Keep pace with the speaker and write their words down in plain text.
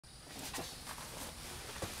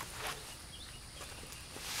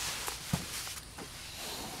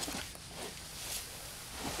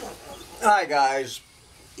Hi guys,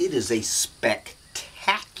 it is a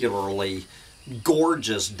spectacularly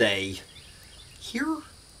gorgeous day here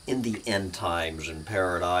in the end times in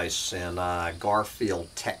paradise in Garfield,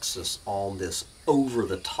 Texas on this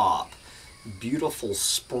over-the-top beautiful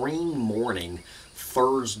spring morning,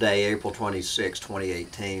 Thursday, April 26,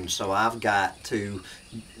 2018. So I've got to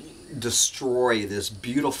destroy this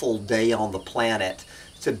beautiful day on the planet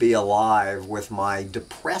to be alive with my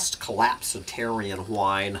depressed collapsitarian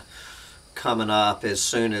whine coming up as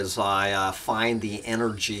soon as I find the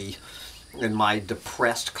energy in my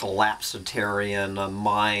depressed collapsitarian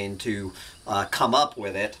mind to come up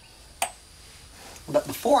with it. But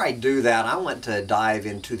before I do that, I want to dive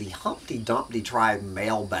into the Humptydumptytribe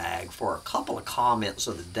mailbag for a couple of comments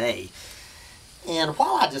of the day. And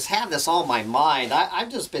while I just have this on my mind, I've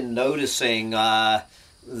just been noticing that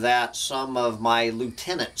some of my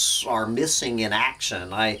lieutenants are missing in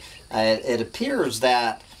action. It appears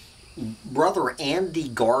that Brother Andy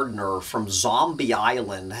Gardner from Zombie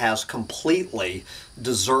Island has completely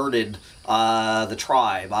deserted the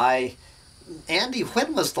tribe. Andy,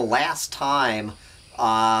 when was the last time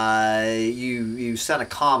you sent a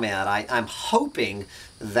comment? I'm hoping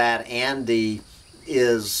that Andy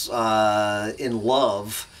is in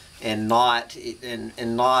love and not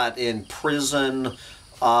in prison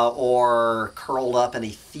or curled up in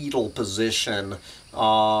a fetal position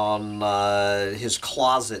on his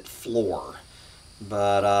closet floor.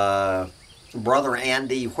 But Brother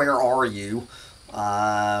Andy, where are you?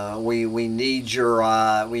 We need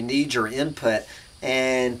your input.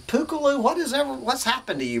 And Pookaloo, what's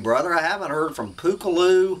happened to you, brother? I haven't heard from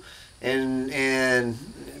Pookaloo and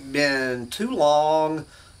been too long.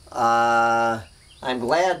 I'm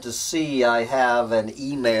glad to see I have an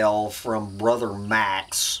email from Brother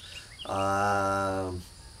Max.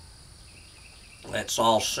 Let's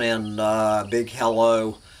all send a big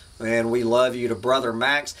hello and we love you to Brother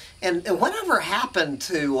Max. And whatever happened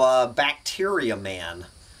to Bacteria Man?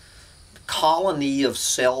 Colony of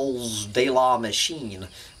Cells de la Machine.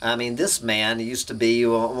 I mean, this man used to be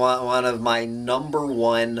one of my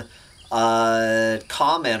 #1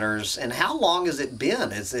 commenters. And how long has it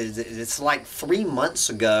been? It's like 3 months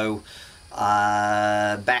ago.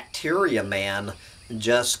 Bacteria Man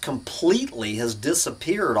just completely has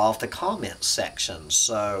disappeared off the comment section.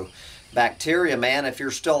 So Bacteria Man, if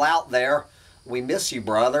you're still out there, we miss you,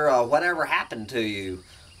 brother. Whatever happened to you?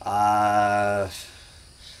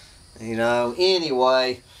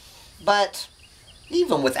 Anyway, but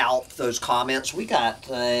even without those comments, we got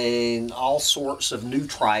all sorts of new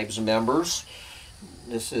tribes members.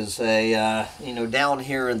 This is down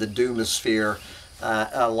here in the Doomosphere,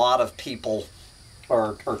 a lot of people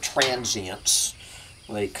are transients.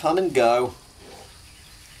 They come and go.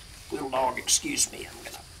 Little dog, excuse me, I'm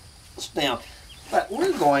going to sit down. But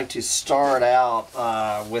we're going to start out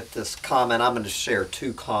with this comment. I'm going to share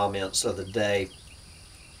 2 comments of the day.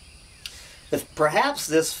 If perhaps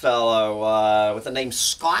this fellow with the name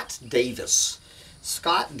Scott Davis.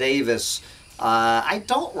 Scott Davis, I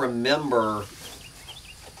don't remember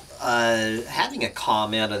having a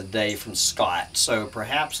comment of the day from Scott, so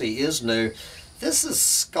perhaps he is new. This is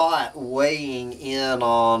Scott weighing in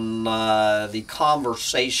on the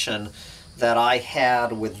conversation that I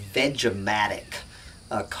had with Vegematic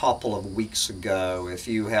a couple of weeks ago. If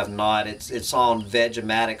you have not, it's on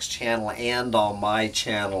Vegematic's channel and on my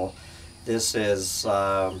channel. This is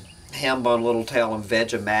Hambone Littletail and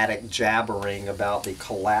Vegematic jabbering about the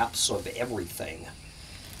collapse of everything.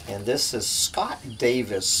 And this is Scott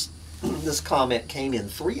Davis. This comment came in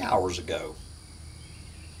 3 hours ago.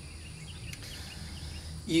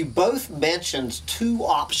 You both mentioned 2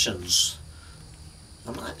 options.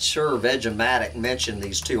 I'm not sure Vegematic mentioned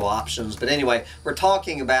these 2 options, but anyway, we're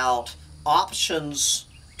talking about options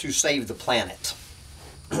to save the planet.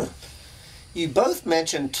 You both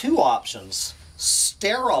mentioned 2 options.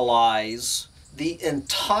 Sterilize the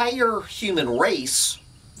entire human race.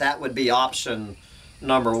 That would be option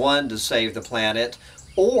 #1 to save the planet.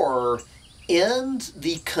 Or end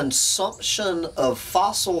the consumption of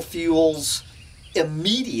fossil fuels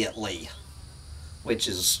immediately, which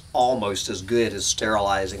is almost as good as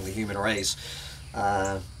sterilizing the human race.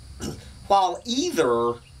 While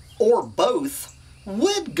either or both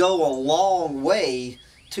would go a long way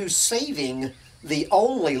to saving the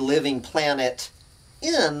only living planet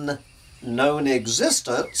in known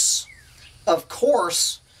existence, of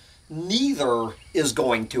course, neither is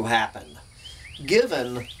going to happen.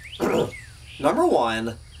 Given,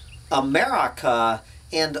 #1, America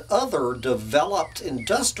and other developed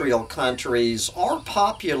industrial countries are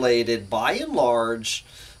populated by and large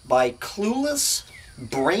by clueless,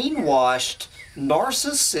 brainwashed,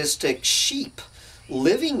 narcissistic sheep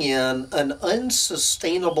living in an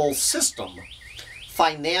unsustainable system,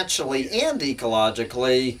 financially and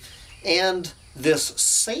ecologically, and this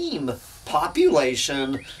same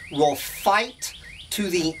population will fight to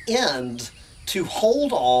the end to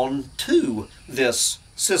hold on to this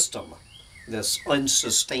system, this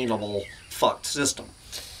unsustainable fucked system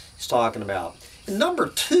he's talking about. And number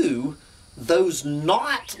two, those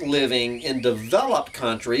not living in developed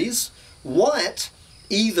countries want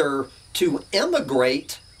either to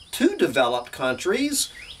emigrate to developed countries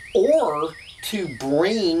or to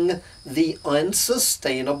bring the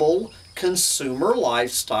unsustainable consumer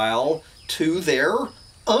lifestyle to their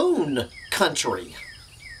own country.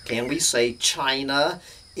 Can we say China,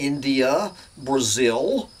 India,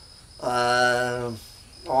 Brazil, on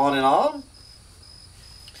and on?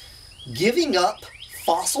 Giving up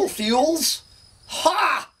fossil fuels?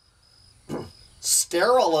 Ha!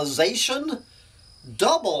 Sterilization?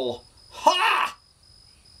 Double? Ha!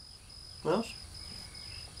 Well,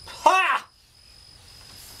 ha!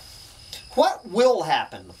 What will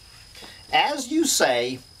happen? As you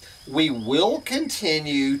say, we will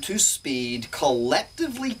continue to speed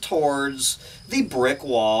collectively towards the brick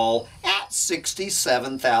wall at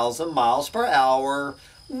 67,000 miles per hour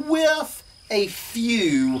with a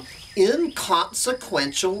few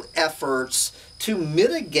inconsequential efforts to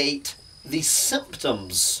mitigate the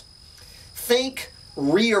symptoms. Think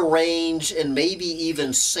rearrange and maybe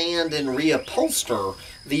even sand and reupholster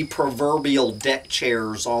the proverbial deck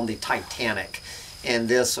chairs on the Titanic. And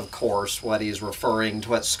this, of course, what he's referring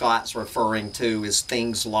to, what Scott's referring to, is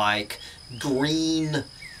things like green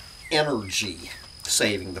energy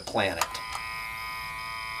saving the planet,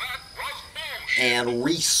 and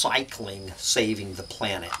recycling saving the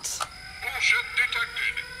planet,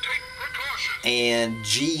 and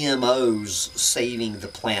GMOs saving the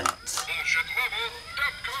planet.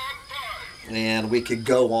 And we could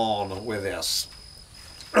go on with this.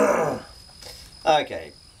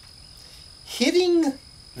 Okay. Hitting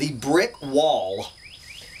the brick wall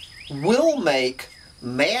will make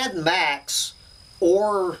Mad Max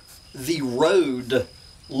or the road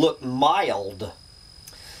look mild.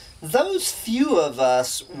 Those few of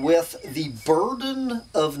us with the burden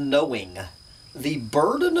of knowing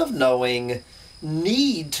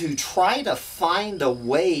need to try to find a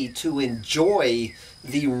way to enjoy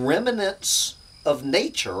the remnants of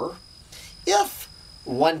nature, if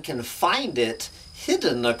one can find it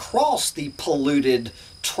hidden across the polluted,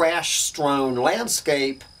 trash-strewn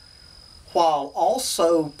landscape, while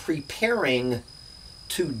also preparing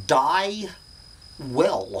to die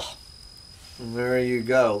well. And there you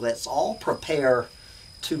go. Let's all prepare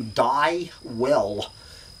to die well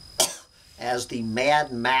as the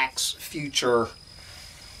Mad Max future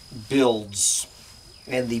builds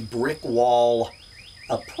and the brick wall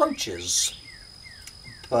approaches.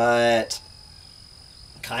 But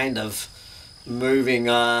kind of moving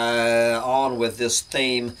on with this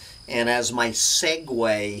theme, and as my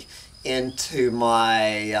segue into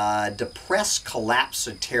my depressed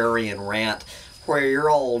collapsitarian rant, where your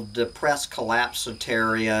old depressed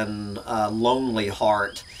collapsitarian lonely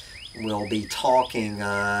heart will be talking,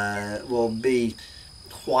 will be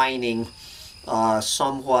whining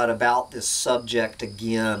somewhat about this subject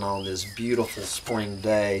again on this beautiful spring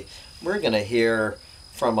day. We're going to hear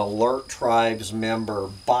from Alert Tribes member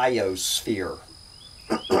Biosphere.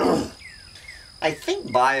 I think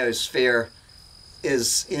Biosphere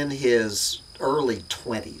is in his early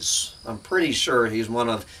 20s. I'm pretty sure he's one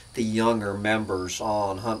of the younger members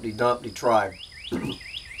on Humptydumptytribe.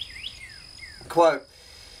 Quote,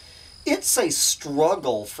 "It's a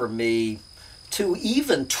struggle for me to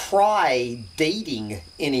even try dating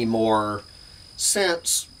anymore,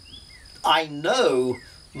 since I know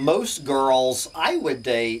most girls I would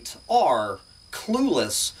date are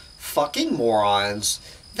clueless fucking morons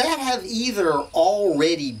that have either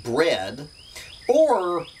already bred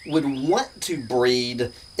or would want to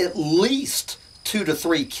breed at least 2 to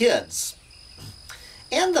 3 kids.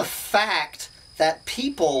 And the fact that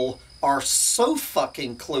people are so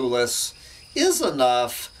fucking clueless is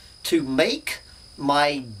enough to make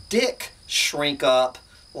my dick shrink up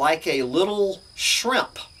like a little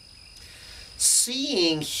shrimp.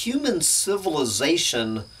 Seeing human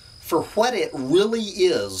civilization for what it really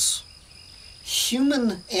is,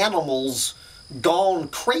 human animals gone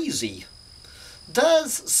crazy,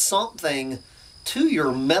 does something to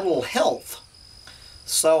your mental health.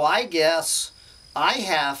 So I guess I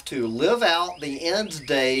have to live out the end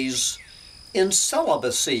days in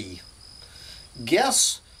celibacy.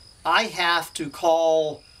 Guess I have to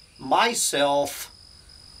call myself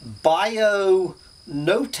Bio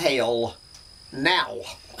No Tail Now,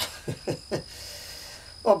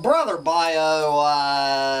 well, Brother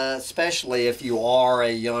Bio, especially if you are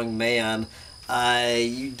a young man,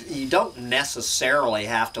 you don't necessarily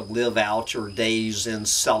have to live out your days in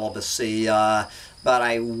celibacy, but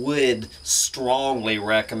I would strongly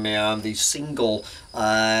recommend the single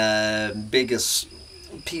biggest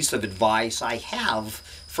piece of advice I have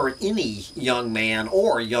for any young man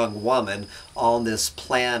or young woman on this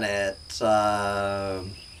planet,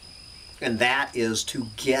 and that is to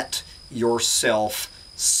get yourself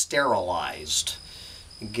sterilized.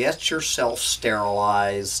 Get yourself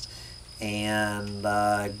sterilized, and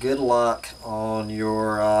good luck on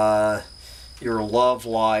your love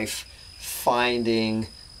life finding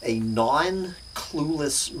a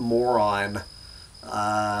non-clueless moron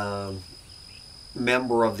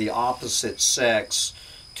member of the opposite sex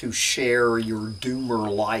to share your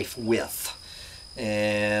doomer life with.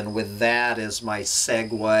 And with that as my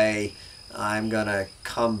segue, I'm gonna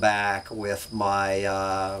come back with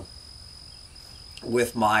my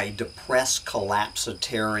depressed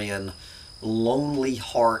collapsitarian lonely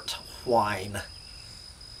heart whine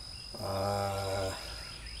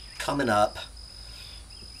coming up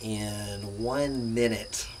in 1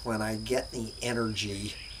 minute when I get the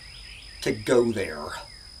energy to go there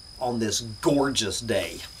on this gorgeous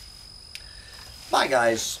day. Bye,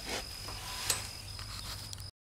 guys.